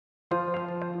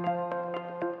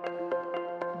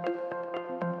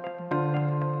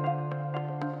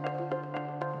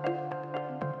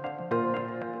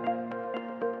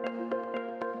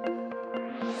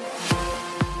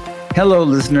Hello,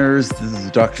 listeners. This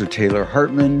is Dr. Taylor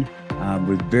Hartman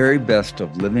with Very Best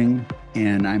of Living,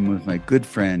 and I'm with my good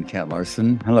friend, Cat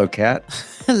Larson. Hello, Cat.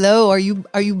 Hello. Are you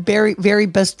very, very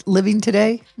best living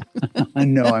today?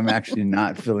 No, I'm actually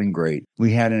not feeling great.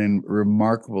 We had a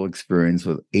remarkable experience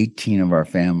with 18 of our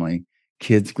family,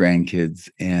 kids, grandkids,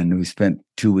 and we spent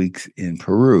 2 weeks in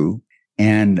Peru,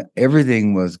 and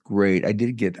everything was great. I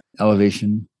did get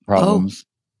elevation problems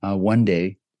one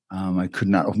day. I could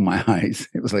not open my eyes.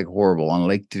 It was like horrible on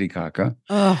Lake Titicaca.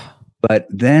 Oh, But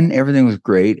then everything was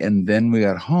great. And then we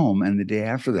got home. And the day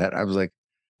after that, I was like,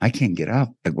 I can't get up.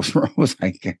 Like, what's wrong?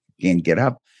 I can't get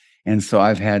up. And so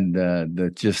I've had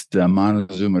the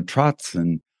Montezuma trots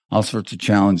and all sorts of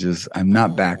challenges. I'm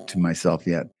not back to myself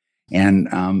yet. And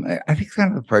I think it's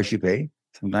kind of the price you pay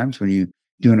sometimes when you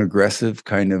do an aggressive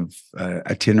kind of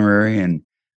itinerary and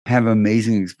have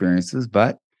amazing experiences.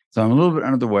 But so I'm a little bit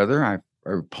under the weather. I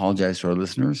apologize to our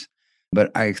listeners, but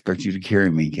I expect you to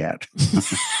carry me, Cat.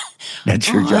 That's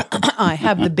your job. I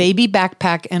have the baby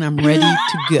backpack and I'm ready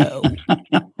to go.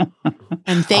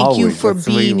 And thank Always. you for That's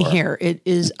the way you being are. here. It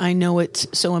is, I know it's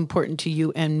so important to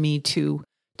you and me to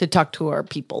talk to our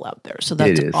people out there. So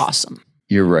that's It is. awesome.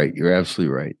 You're right. You're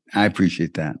absolutely right. I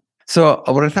appreciate that. So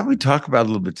what I thought we'd talk about a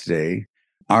little bit today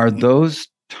are those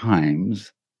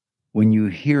times when you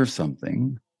hear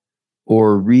something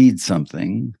or read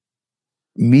something,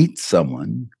 meet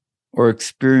someone, or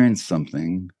experience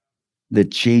something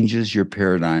that changes your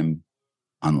paradigm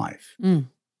on life. Mm.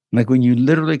 Like when you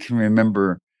literally can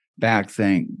remember back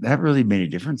saying, that really made a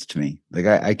difference to me. Like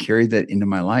I carried that into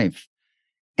my life.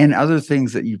 And other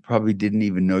things that you probably didn't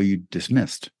even know you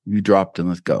dismissed. You dropped and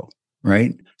let go,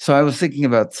 right? So I was thinking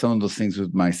about some of those things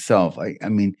with myself. I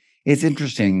mean, it's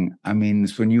interesting. I mean,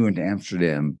 it's when you went to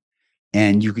Amsterdam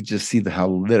and you could just see how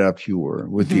lit up you were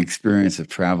with the experience of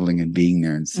traveling and being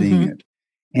there and seeing it.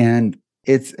 And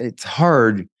it's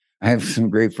hard. I have some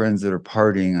great friends that are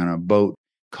partying on a boat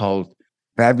called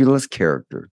Fabulous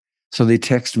Character. So they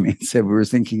texted me and said, we were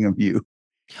thinking of you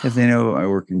because they know I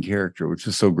work in character, which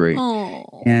was so great.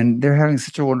 Oh. And they're having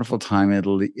such a wonderful time in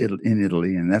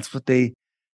Italy. And that's what I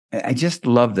just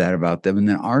love that about them. And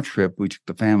then our trip, we took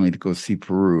the family to go see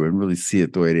Peru and really see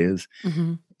it the way it is.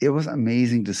 Mm-hmm. It was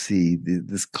amazing to see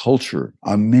this culture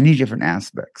on many different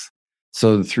aspects.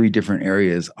 So the three different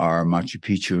areas are Machu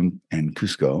Picchu and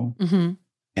Cusco,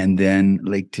 and then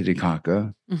Lake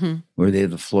Titicaca, where they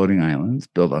have the floating islands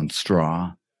built on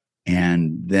straw,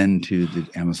 and then to the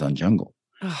Amazon jungle.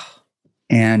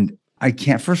 And I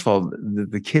can't, first of all,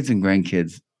 the kids and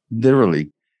grandkids,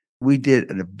 literally, we did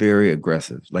a very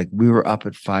aggressive, like we were up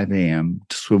at 5 a.m.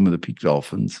 to swim with the pink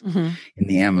dolphins in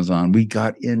the Amazon. We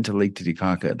got into Lake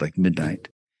Titicaca at like midnight.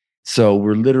 So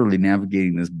we're literally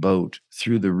navigating this boat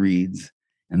through the reeds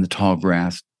and the tall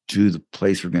grass to the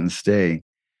place we're going to stay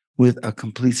with a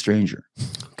complete stranger.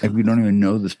 Like we don't even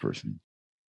know this person.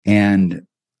 And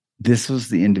this was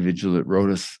the individual that wrote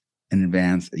us in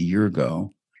advance a year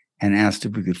ago and asked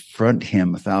if we could front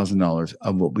him $1,000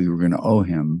 of what we were going to owe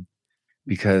him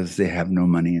because they have no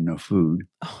money and no food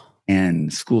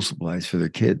and school supplies for their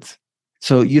kids.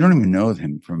 So you don't even know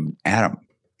him from Adam.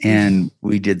 And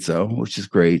we did so, which is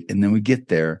great. And then we get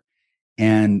there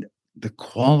and the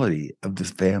quality of this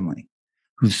family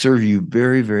who serve you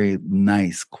very, very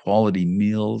nice quality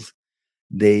meals.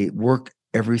 They work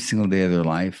every single day of their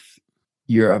life.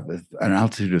 You're up at an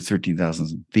altitude of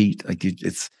 13,000 feet. Like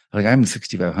it's like I'm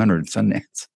 6,500 in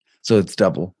Sundance. So it's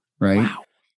double, right? Wow.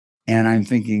 And I'm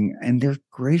thinking, and they're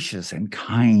gracious and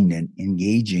kind and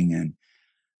engaging. And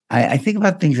I think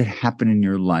about things that happen in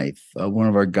your life. One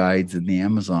of our guides in the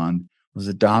Amazon was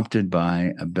adopted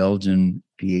by a Belgian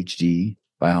PhD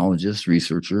biologist,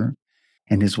 researcher,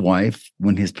 and his wife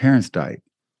when his parents died.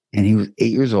 And he was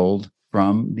 8 years old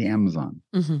from the Amazon.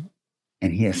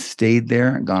 And he has stayed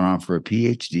there and gone on for a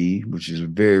PhD, which is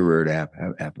very rare to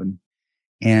happen,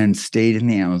 and stayed in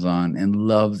the Amazon and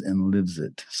loves and lives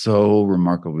it so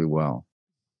remarkably well.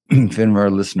 If any of our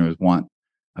listeners want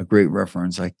a great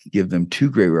reference, I could give them two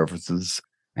great references.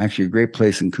 Actually, a great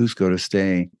place in Cusco to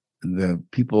stay. The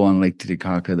people on Lake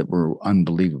Titicaca that were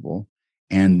unbelievable.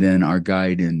 And then our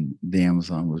guide in the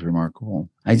Amazon was remarkable.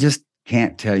 I just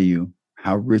can't tell you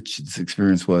how rich this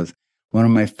experience was. One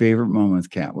of my favorite moments,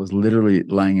 Kat, was literally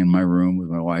lying in my room with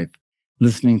my wife,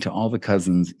 listening to all the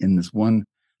cousins in this one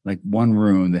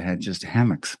room that had just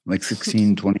hammocks, like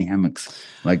 16, 20 hammocks.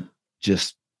 Like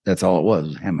just, that's all it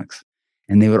was hammocks.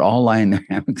 And they would all lie in their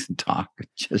hammocks and talk, and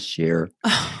just share.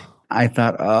 I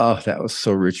thought, oh, that was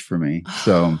so rich for me.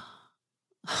 So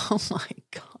Oh my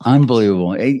God.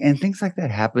 unbelievable. And things like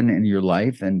that happen in your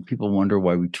life. And people wonder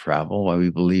why we travel, why we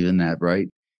believe in that, right?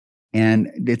 And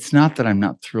it's not that I'm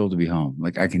not thrilled to be home.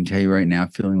 Like I can tell you right now,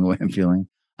 feeling the way I'm feeling,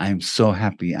 I am so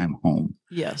happy I'm home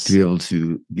to Yes. be able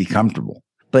to be comfortable.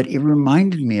 But it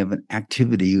reminded me of an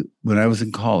activity when I was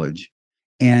in college,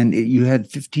 and you had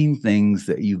 15 things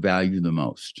that you value the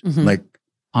most, like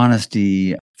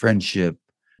honesty, friendship,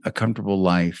 a comfortable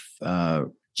life,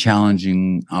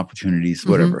 challenging opportunities,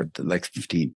 whatever, like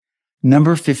 15.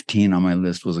 Number 15 on my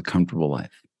list was a comfortable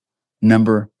life.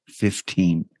 Number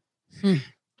 15.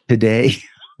 Today,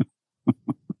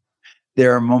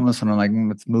 there are moments when I'm like,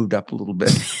 it's moved up a little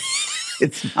bit.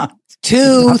 It's not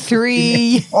 2,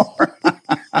 3.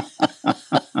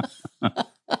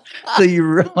 So you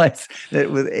realize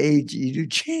that with age, you do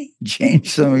change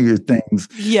some of your things.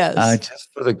 Yes. Just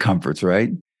for the comforts, right?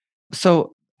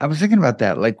 So I was thinking about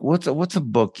that. Like, what's a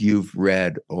book you've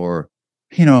read or,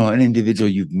 an individual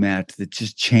you've met that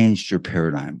just changed your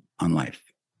paradigm on life?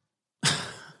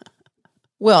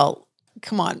 Well,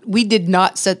 come on. We did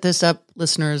not set this up,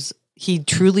 listeners. He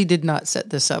truly did not set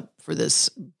this up for this.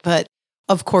 But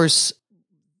of course,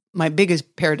 my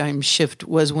biggest paradigm shift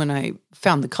was when I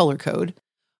found the color code.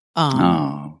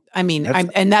 I mean,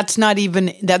 that's no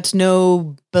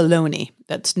baloney.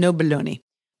 That's no baloney.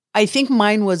 I think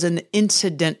mine was an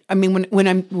incident. I mean,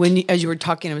 when as you were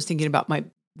talking, I was thinking about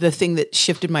the thing that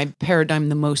shifted my paradigm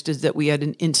the most is that we had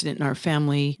an incident in our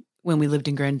family when we lived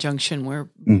in Grand Junction where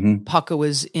Paco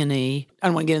was I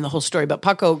don't want to get into the whole story, but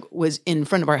Paco was in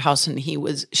front of our house and he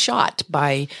was shot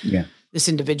by this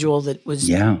individual that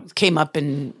came up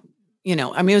and,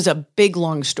 it was a big,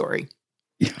 long story.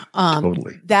 Yeah,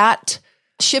 totally. That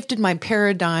shifted my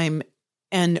paradigm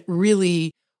and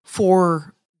really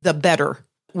for the better,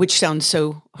 which sounds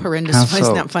so horrendous.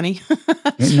 Isn't that funny?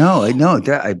 No,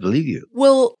 I believe you.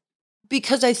 Well,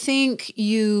 because I think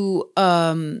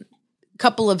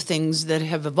couple of things that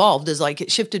have evolved is like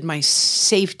it shifted my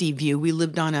safety view. We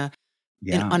lived on a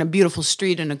beautiful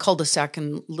street in a cul-de-sac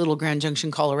in Little Grand Junction,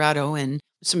 Colorado, and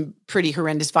some pretty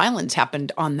horrendous violence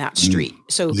happened on that street.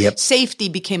 So safety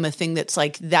became a thing that's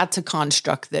like, that's a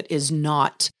construct that is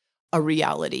not a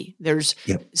reality.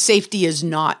 Safety is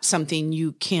not something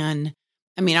you can,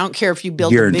 I don't care if you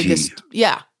build the biggest.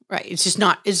 Yeah, right. It's just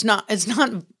not,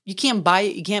 you can't buy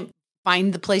it. You can't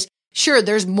find the place. Sure,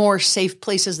 there's more safe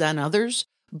places than others,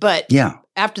 but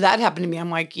after that happened to me, I'm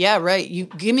like, yeah, right. You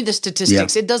give me the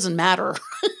statistics. It doesn't matter.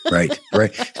 Right.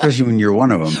 Especially when you're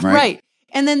one of them, right? Right.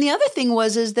 And then the other thing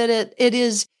is that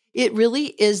it really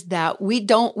is that we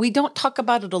don't talk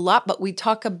about it a lot, but we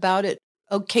talk about it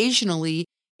occasionally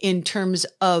in terms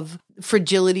of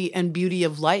fragility and beauty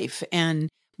of life and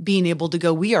being able to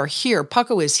go, we are here.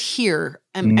 Paco is here.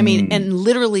 And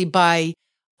literally by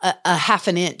a half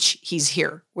an inch, he's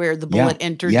here where the bullet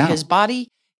entered his body.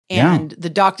 And the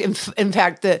doctor, in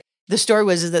fact, the story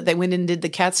was that they went and did the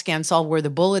CAT scan, saw where the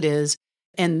bullet is.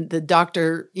 And the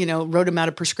doctor, wrote him out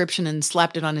a prescription and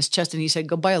slapped it on his chest. And he said,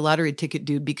 go buy a lottery ticket,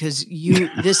 dude, because you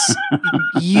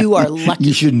are lucky.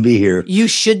 You shouldn't be here. You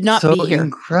should not be here. So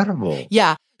incredible.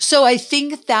 Yeah. So I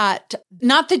think that,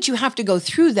 not that you have to go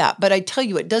through that, but I tell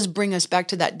you, it does bring us back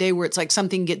to that day where it's like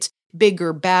something gets big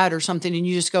or bad or something. And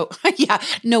you just go,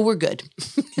 no, we're good.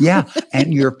 Yeah.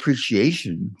 And your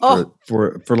appreciation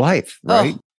for life,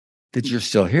 right? That you're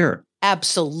still here.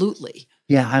 Absolutely.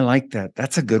 Yeah, I like that.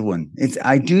 That's a good one.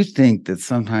 I do think that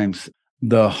sometimes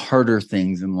the harder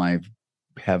things in life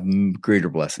have greater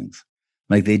blessings.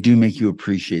 Like they do make you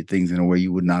appreciate things in a way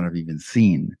you would not have even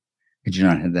seen had you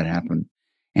not had that happen.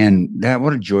 And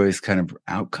what a joyous kind of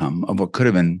outcome of what could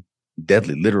have been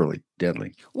deadly, literally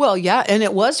deadly. Well, yeah. And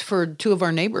it was for two of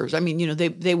our neighbors. I mean,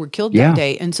 they were killed that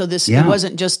day. And so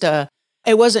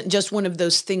it wasn't just one of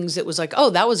those things that was like, oh,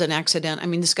 that was an accident. I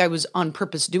mean, this guy was on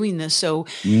purpose doing this. So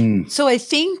I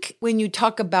think when you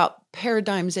talk about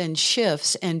paradigms and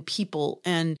shifts and people,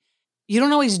 and you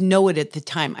don't always know it at the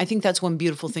time. I think that's one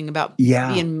beautiful thing about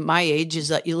being my age is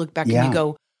that you look back and you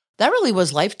go, that really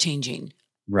was life-changing.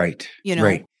 Right.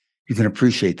 Right. You can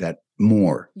appreciate that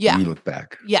more when you look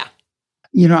back. Yeah.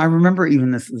 I remember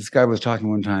even this guy was talking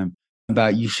one time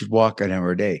about you should walk an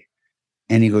hour a day.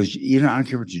 And he goes, I don't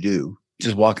care what you do.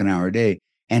 Just walk an hour a day.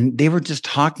 And they were just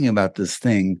talking about this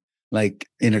thing like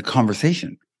in a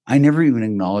conversation. I never even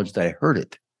acknowledged that I heard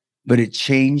it, but it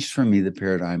changed for me the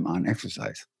paradigm on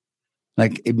exercise.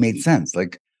 Like it made sense.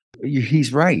 Like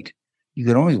he's right. You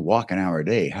can always walk an hour a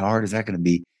day. How hard is that going to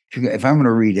be? If I'm going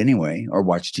to read anyway or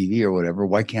watch TV or whatever,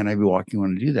 why can't I be walking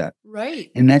when I do that? Right.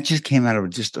 And that just came out of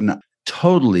just a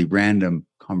totally random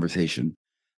conversation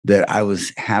that I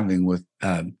was having with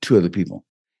two other people.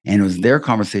 And it was their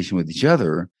conversation with each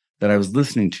other that I was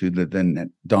listening to that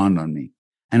dawned on me.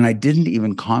 And I didn't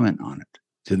even comment on it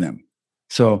to them.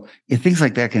 So things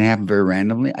like that can happen very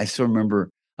randomly. I still remember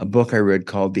a book I read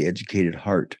called The Educated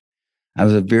Heart. I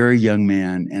was a very young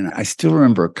man, and I still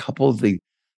remember a couple of the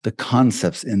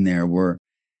concepts in there where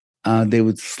they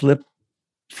would slip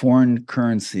foreign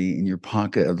currency in your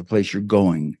pocket of the place you're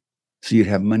going, so you'd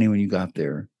have money when you got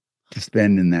there to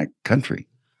spend in that country.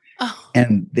 Oh.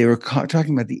 And they were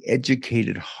talking about the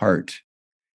educated heart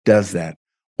does that,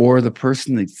 or the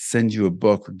person that sends you a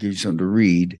book or gives you something to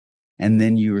read, and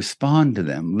then you respond to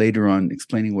them later on,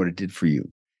 explaining what it did for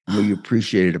you, what you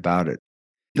appreciated about it.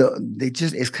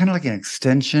 It's kind of like an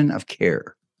extension of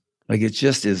care. Like it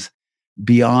just is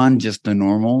beyond just the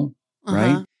normal,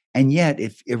 right? And yet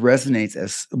it resonates.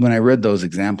 As when I read those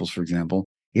examples, for example,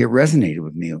 it resonated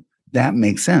with me. That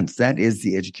makes sense. That is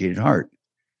the educated heart.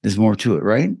 There's more to it,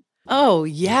 right? Oh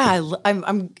yeah,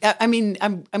 I'm going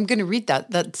to read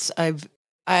that.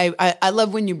 I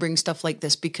love when you bring stuff like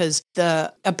this, because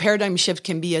a paradigm shift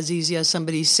can be as easy as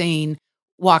somebody saying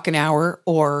walk an hour,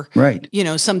 or right,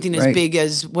 something as big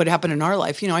as what happened in our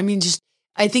life.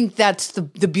 I think that's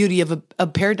the beauty of a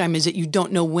paradigm, is that you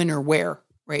don't know when or where,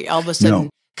 right? All of a sudden,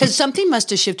 because something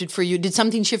must have shifted for you. Did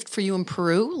something shift for you in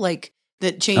Peru, like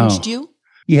that changed you?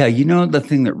 Yeah, the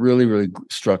thing that really, really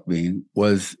struck me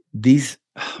was these.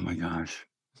 Oh my gosh,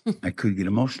 I could get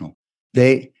emotional.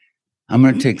 I'm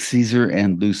going to take Caesar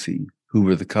and Lucy, who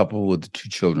were the couple with the 2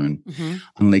 children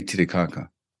on Lake Titicaca.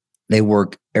 They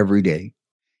work every day.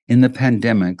 In the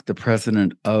pandemic, the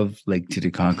president of Lake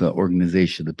Titicaca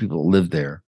organization, the people that live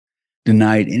there,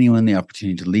 denied anyone the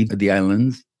opportunity to leave the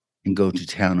islands and go to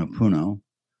town of Puno,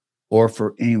 or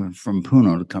for anyone from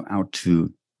Puno to come out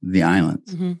to the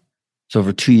islands. So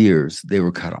for 2 years, they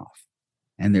were cut off.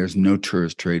 And there's no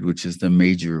tourist trade, which is the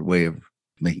major way of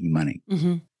making money.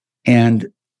 And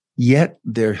yet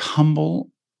their humble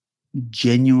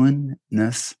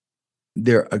genuineness,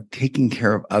 they're taking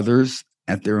care of others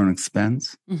at their own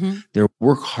expense, their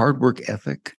hard work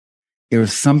ethic. There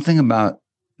was something about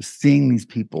seeing these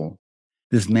people.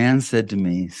 This man said to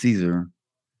me, Caesar,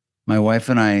 my wife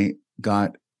and I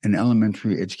got an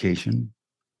elementary education.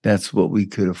 That's what we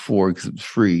could afford because it was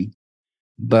free.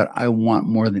 But I want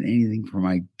more than anything for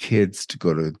my kids to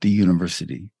go to the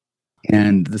university.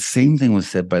 And the same thing was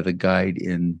said by the guide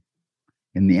in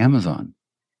the Amazon.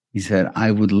 He said,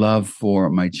 I would love for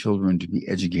my children to be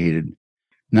educated,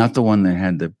 not the one that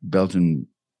had the Belgian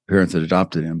parents that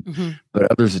adopted him,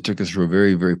 but others that took us to a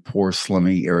very, very poor,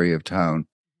 slummy area of town.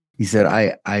 He said,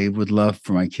 I would love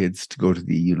for my kids to go to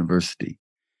the university.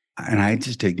 And I had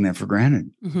just taken that for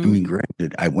granted. I mean,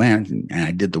 granted, I went and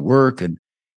I did the work, and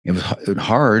it was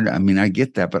hard. I mean, I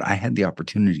get that, but I had the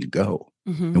opportunity to go.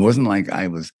 It wasn't like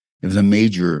it was a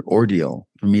major ordeal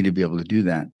for me to be able to do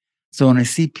that. So when I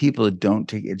see people that don't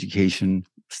take education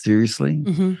seriously,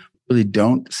 really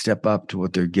don't step up to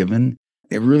what they're given,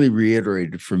 it really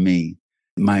reiterated for me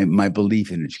my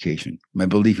belief in education, my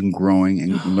belief in growing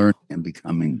and learning and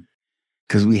becoming.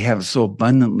 Because we have so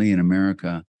abundantly in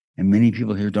America, and many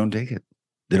people here don't take it.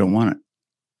 They don't want it.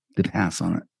 They pass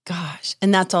on it. Gosh.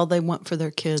 And that's all they want for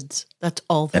their kids. That's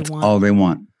all they want. That's all they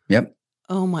want. Yep.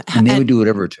 Oh my. And they would do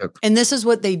whatever it took. And this is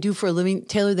what they do for a living.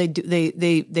 Taylor,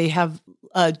 they have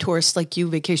tourists like you,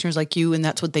 vacationers like you, and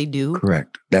that's what they do.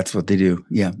 Correct. That's what they do.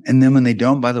 Yeah. And then when they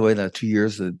don't, by the way, that 2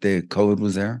 years that the COVID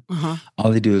was there,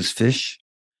 all they do is fish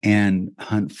and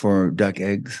hunt for duck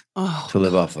eggs to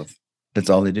live off of. That's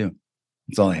all they do.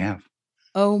 That's all they have.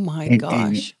 Oh my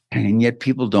gosh. And yet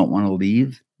people don't want to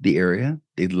leave the area.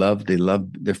 They love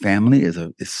their family is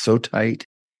so tight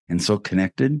and so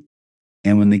connected.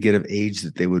 And when they get of age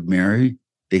that they would marry,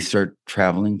 they start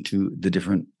traveling to the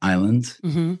different islands,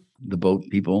 the boat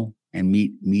people, and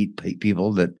meet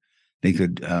people that they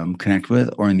could connect with.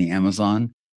 Or in the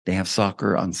Amazon, they have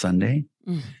soccer on Sunday.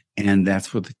 And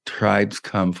that's where the tribes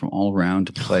come from all around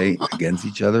to play against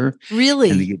each other. Really?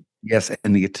 And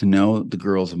they get to know the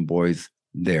girls and boys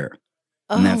there.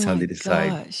 And that's how they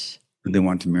decide who they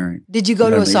want to marry. Did you go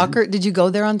to a soccer? Did you go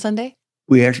there on Sunday?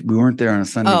 We weren't there on a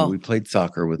Sunday, but we played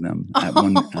soccer with them.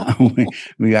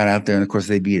 We got out there, and of course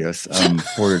they beat us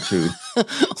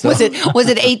 4-2. So, was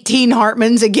it 18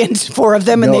 Hartmans against 4 of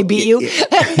them, and they beat you?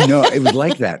 No, it was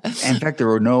like that. In fact, there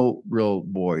were no real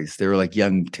boys. They were like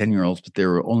young 10-year-olds, but they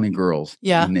were only girls.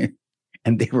 Yeah,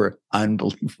 and they were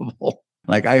unbelievable.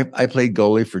 Like I played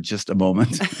goalie for just a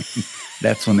moment.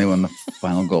 That's when they won the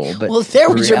final goal. But well, there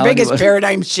was your biggest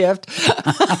paradigm shift.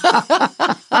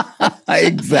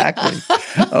 Exactly.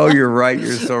 Oh, you're right.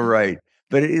 You're so right.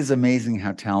 But it is amazing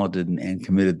how talented and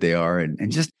committed they are,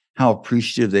 and just how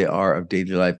appreciative they are of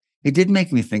daily life. It did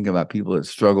make me think about people that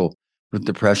struggle with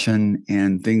depression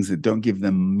and things that don't give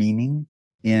them meaning.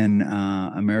 in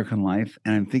American life.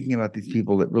 And I'm thinking about these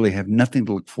people that really have nothing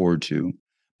to look forward to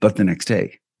but the next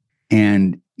day.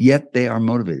 And yet they are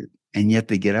motivated. And yet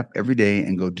they get up every day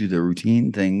and go do their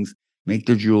routine things, make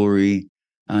their jewelry,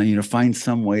 find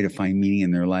some way to find meaning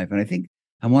in their life. And I think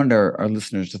I wanted our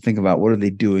listeners to think about, what are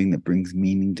they doing that brings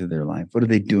meaning to their life? What are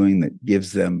they doing that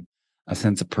gives them a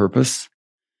sense of purpose?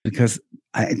 Because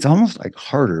it's almost like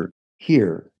harder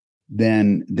here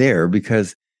than there,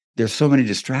 because there's so many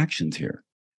distractions here.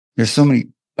 There's so many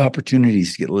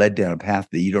opportunities to get led down a path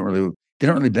that they don't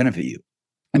really benefit you.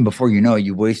 And before you know it,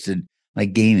 you wasted,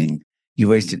 like gaming, you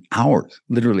wasted hours,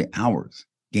 literally hours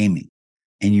gaming,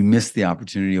 and you missed the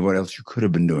opportunity of what else you could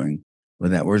have been doing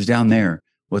with that. Whereas down there,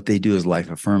 what they do is life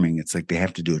affirming. It's like they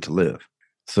have to do it to live.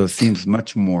 So it seems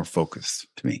much more focused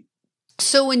to me.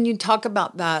 So when you talk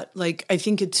about that, like, I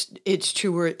think it's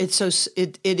true, where it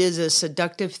is a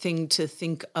seductive thing to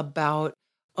think about.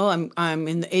 Oh, I'm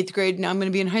in the 8th grade, now I'm going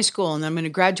to be in high school, and I'm going to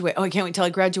graduate. Oh, I can't wait till I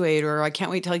graduate, or I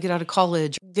can't wait till I get out of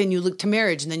college. Then you look to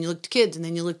marriage, and then you look to kids, and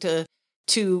then you look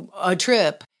to a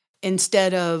trip,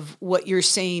 instead of what you're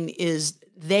saying is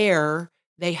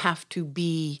they have to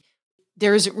be.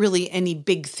 There isn't really any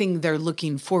big thing they're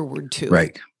looking forward to.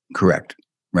 Right. Correct.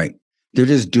 Right. They're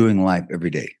just doing life every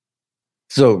day.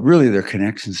 So really their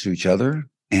connections to each other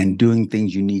and doing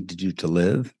things you need to do to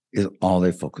live is all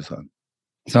they focus on.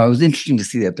 So it was interesting to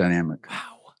see that dynamic.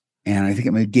 Wow. And I think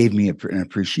it gave me an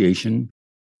appreciation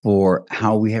for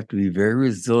how we have to be very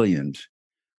resilient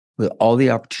with all the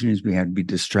opportunities we have to be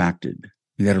distracted.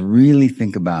 You got to really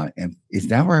think about, is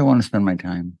that where I want to spend my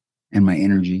time and my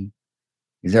energy?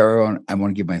 Is that where I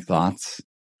want to give my thoughts?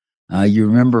 You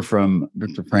remember from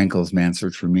Viktor Frankl's Man's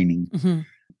Search for Meaning,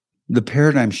 the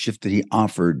paradigm shift that he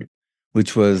offered,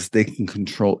 which was they can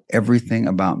control everything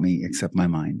about me except my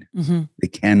mind. They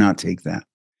cannot take that.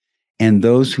 And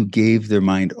those who gave their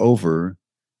mind over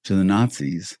to the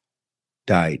Nazis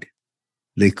died.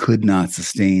 They could not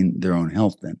sustain their own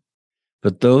health then.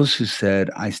 But those who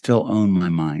said, I still own my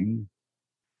mind,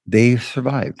 they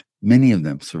survived. Many of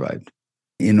them survived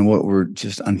in what were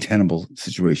just untenable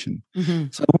situation.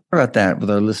 So I wonder about that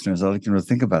with our listeners. I'd like to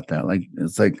think about that. Like,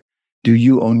 it's like, do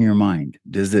you own your mind?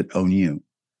 Does it own you?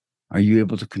 Are you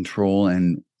able to control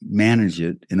and manage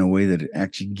it in a way that it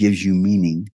actually gives you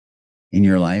meaning in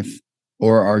your life?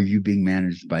 Or are you being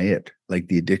managed by it? Like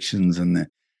the addictions and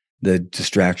the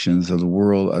distractions of the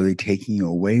world, are they taking you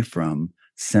away from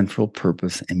central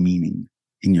purpose and meaning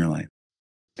in your life?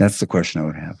 That's the question I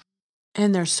would have.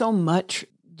 And there's so much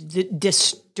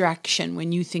distraction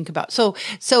when you think about. So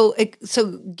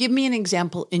give me an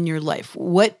example in your life.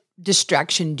 What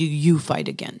distraction do you fight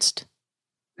against?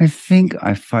 I think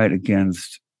I fight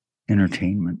against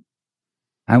entertainment.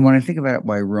 And when I think about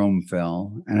why Rome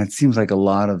fell, and it seems like a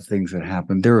lot of things that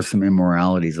happened, there were some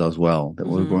immoralities as well that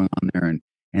were going on there,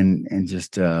 and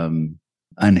just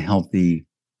unhealthy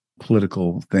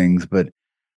political things. But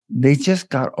they just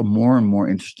got more and more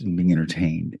interested in being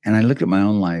entertained. And I looked at my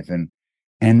own life,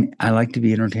 and I like to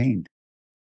be entertained.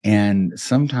 And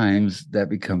sometimes that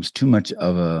becomes too much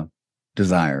of a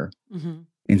desire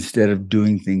instead of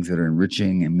doing things that are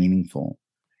enriching and meaningful,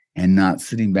 and not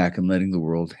sitting back and letting the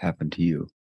world happen to you,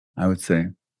 I would say.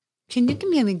 Can you give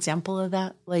me an example of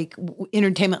that? Like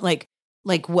entertainment, like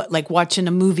what, like watching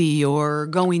a movie or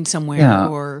going somewhere?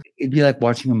 Or it'd be like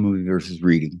watching a movie versus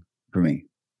reading for me.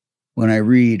 When I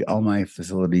read, all my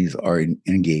facilities are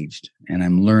engaged, and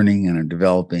I'm learning and I'm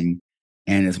developing,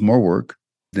 and it's more work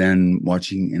than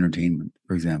watching entertainment,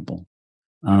 for example.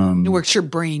 It works your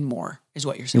brain more, is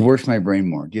what you're saying. It works my brain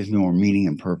more, gives me more meaning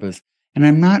and purpose. And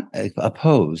I'm not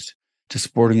opposed to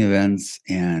sporting events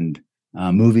and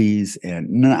movies,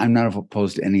 and I'm not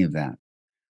opposed to any of that.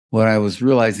 What I was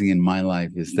realizing in my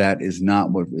life is that is not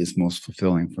what is most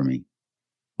fulfilling for me.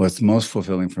 What's most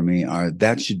fulfilling for me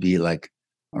that should be like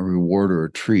a reward or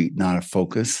a treat, not a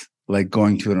focus. Like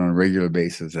going to it on a regular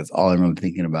basis, that's all I'm really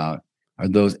thinking about, are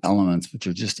those elements which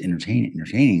are just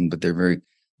entertaining, but they're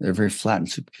very flat and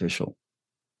superficial.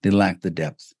 They lack the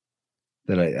depth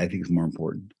that I think is more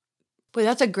important. Boy,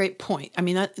 that's a great point. I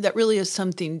mean, that really is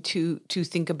something to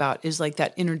think about, is like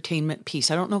that entertainment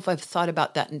piece. I don't know if I've thought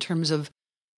about that in terms of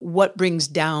what brings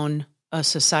down a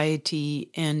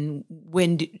society, and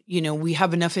when we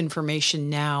have enough information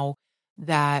now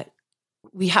that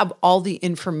we have all the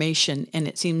information, and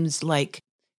it seems like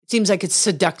it's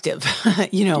seductive.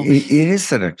 It is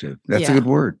seductive. That's a good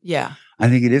word. Yeah, I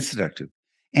think it is seductive,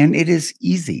 and it is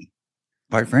easy.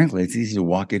 Quite frankly, it's easy to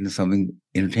walk into something,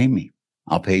 entertain me.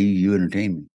 I'll pay you, you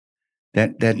entertain me.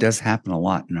 That does happen a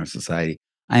lot in our society.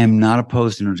 I am not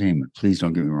opposed to entertainment. Please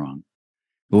don't get me wrong.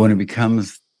 But when it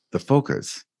becomes the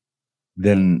focus,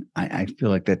 then I feel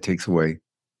like that takes away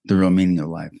the real meaning of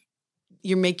life.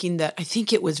 You're making that, I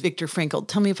think it was Viktor Frankl.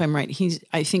 Tell me if I'm right.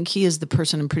 I think he is the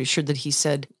person, I'm pretty sure that he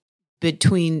said,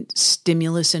 between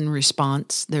stimulus and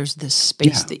response, there's this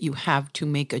space that you have to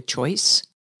make a choice.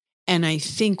 And I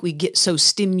think we get so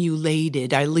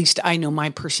stimulated, at least I know my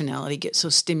personality gets so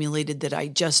stimulated that I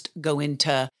just go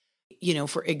into,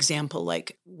 for example,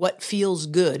 like what feels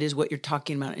good is what you're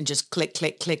talking about, and just click,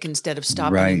 click, click instead of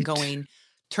stopping and going,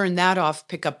 turn that off,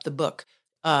 pick up the book,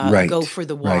 go for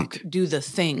the walk, do the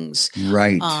things.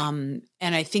 Right. And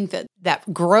I think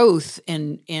that growth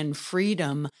and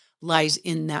freedom lies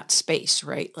in that space,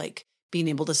 right? Like being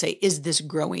able to say, is this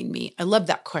growing me? I love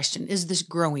that question. Is this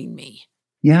growing me?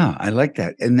 Yeah, I like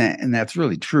that. And that's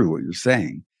really true what you're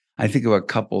saying. I think about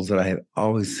couples that I have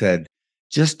always said,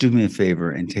 just do me a favor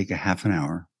and take a half an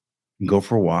hour and go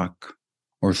for a walk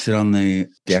or sit on the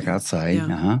deck outside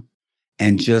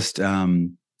and just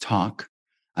talk.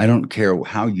 I don't care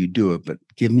how you do it, but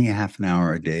give me a half an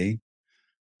hour a day.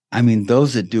 I mean,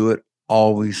 those that do it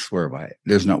always swear by it.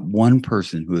 There's not one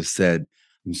person who has said,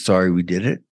 I'm sorry we did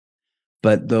it.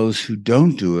 But those who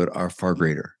don't do it are far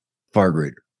greater, far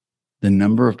greater. The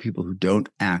number of people who don't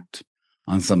act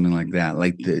on something like that,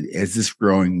 like, is this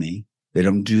growing me? They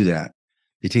don't do that.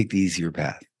 They take the easier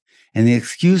path and they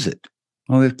excuse it.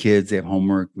 Oh, we have kids, they have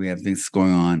homework, we have things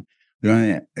going on. We don't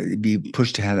have to be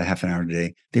pushed to have a half an hour a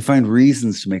day. They find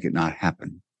reasons to make it not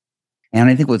happen. And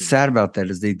I think what's sad about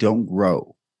that is they don't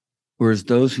grow. Whereas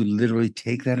those who literally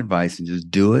take that advice and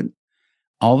just do it,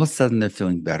 all of a sudden they're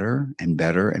feeling better and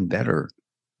better and better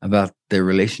about their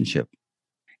relationship.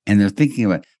 And they're thinking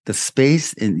about the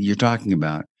space you're talking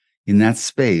about. In that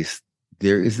space,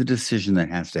 there is a decision that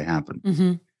has to happen.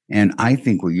 Mm-hmm. And I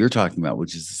think what you're talking about,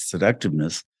 which is the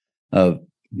seductiveness of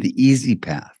the easy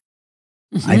path.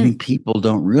 Mm-hmm. I think people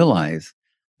don't realize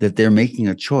that they're making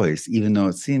a choice, even though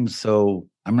it seems so,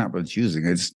 I'm not really choosing.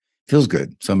 It just feels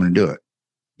good, so I'm going to do it.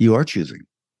 You are choosing.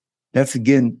 That's,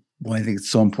 again, why I think it's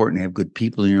so important to have good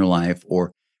people in your life,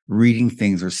 or reading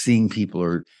things or seeing people,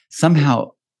 or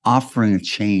somehow offering a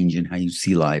change in how you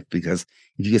see life. Because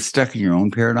if you get stuck in your own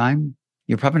paradigm,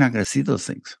 you're probably not going to see those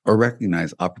things or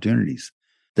recognize opportunities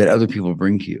that other people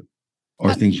bring to you,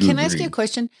 or things you Can I ask you a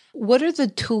question? What are the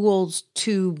tools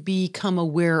to become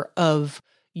aware of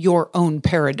your own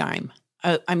paradigm?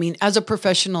 I mean, as a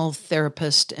professional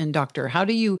therapist and doctor, how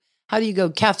do you go,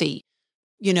 Cathy,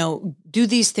 do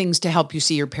these things to help you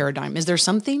see your paradigm? Is there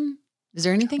something? Is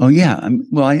there anything? Oh, yeah.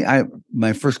 Well,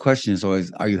 my first question is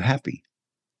always, are you happy?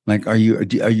 Like, are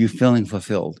you feeling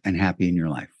fulfilled and happy in your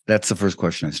life? That's the first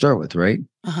question I start with, right?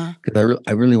 Because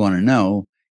I really want to know,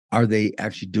 are they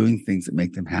actually doing things that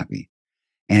make them happy?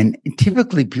 And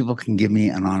typically people can give me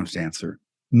an honest answer.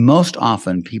 Most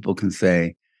often people can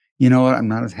say, you know what, I'm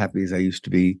not as happy as I used to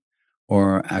be,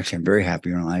 or actually I'm very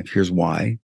happy in life. Here's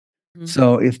why. Mm-hmm.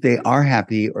 So if they are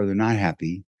happy or they're not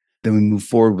happy, then we move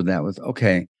forward with that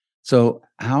okay, so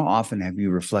how often have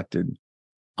you reflected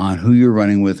on who you're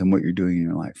running with and what you're doing in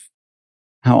your life?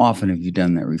 How often have you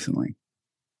done that recently?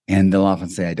 And they'll often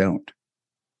say, I don't.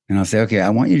 And I'll say, okay, I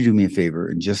want you to do me a favor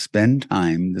and just spend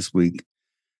time this week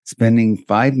spending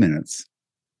 5 minutes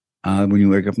when you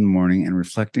wake up in the morning and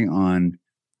reflecting on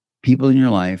people in your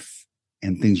life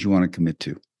and things you want to commit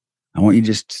to. I want you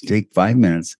just to take 5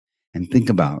 minutes and think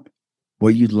about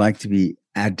what you'd like to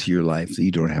add to your life that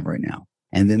you don't have right now.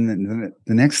 And then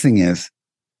the next thing is,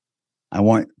 I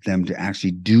want them to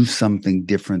actually do something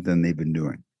different than they've been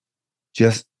doing.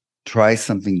 Just try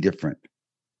something different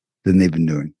than they've been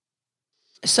doing.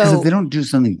 So if they don't do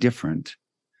something different,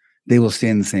 they will stay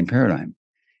in the same paradigm.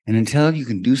 And until you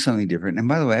can do something different, and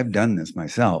by the way, I've done this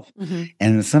myself. Mm-hmm.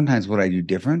 And sometimes what I do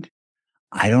different,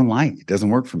 I don't like. It doesn't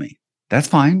work for me. That's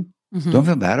fine. Mm-hmm. Don't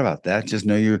feel bad about that. Just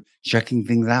know you're checking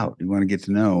things out. You want to get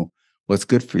to know what's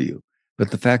good for you. But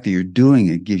the fact that you're doing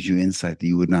it gives you insight that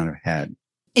you would not have had.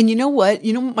 And you know what?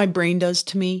 You know what my brain does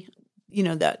to me?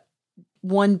 That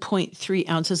 1.3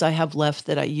 ounces I have left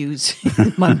that I use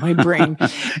in my brain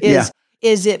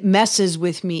is it messes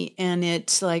with me. And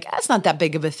it's like, that's not that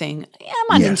big of a thing. Yeah,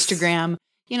 I'm on Instagram,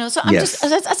 so I'm just,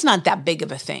 that's not that big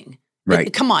of a thing.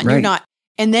 Right. Come on, you're not.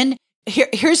 And then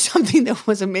here's something that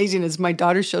was amazing is my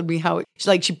daughter showed me how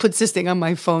she puts this thing on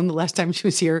my phone the last time she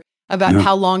was here about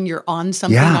how long you're on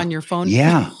something on your phone.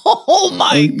 Yeah. Oh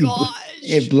my gosh.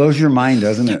 It blows your mind,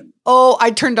 doesn't it? Oh, I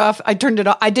turned it off. I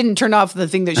didn't turn off the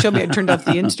thing that showed me. I turned off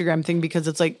the Instagram thing because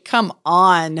it's like, come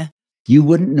on. You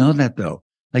wouldn't know that though.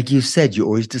 Like you said, you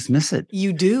always dismiss it.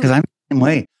 You do. Because I'm the same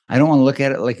way. I don't want to look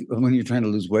at it like when you're trying to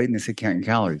lose weight and they say count your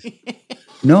calories.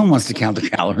 No one wants to count the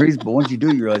calories, but once you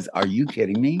do, you realize, are you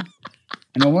kidding me?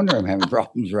 And no wonder I'm having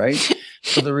problems, right?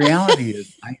 So the reality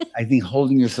is, I think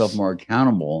holding yourself more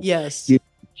accountable Yes. gives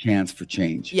you a chance for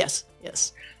change. Yes.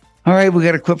 Yes. All right, we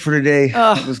got to quit for today.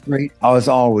 It was great, as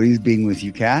always, being with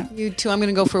you, Kat. You too. I'm going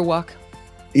to go for a walk.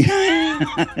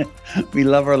 We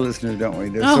love our listeners, don't we?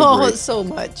 They're so great. So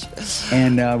much.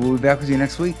 And we'll be back with you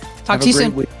next week. Talk to you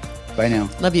soon. Week. Bye now.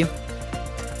 Love you.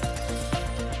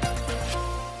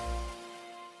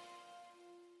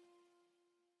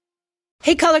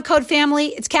 Hey, Color Code family,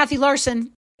 it's Cathy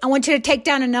Larson. I want you to take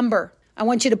down a number. I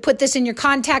want you to put this in your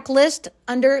contact list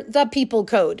under the people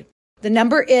code. The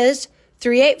number is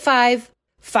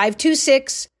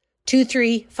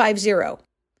 385-526-2350.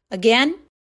 Again,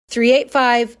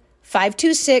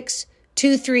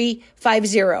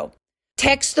 385-526-2350.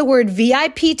 Text the word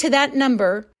VIP to that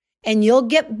number, and you'll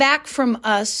get back from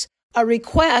us a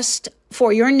request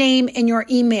for your name and your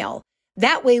email.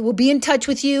 That way, we'll be in touch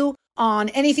with you on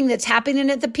anything that's happening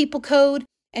at the People Code,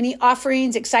 any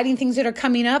offerings, exciting things that are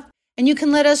coming up, and you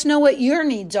can let us know what your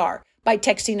needs are by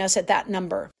texting us at that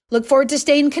number. Look forward to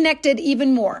staying connected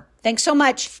even more. Thanks so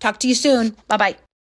much. Talk to you soon. Bye-bye.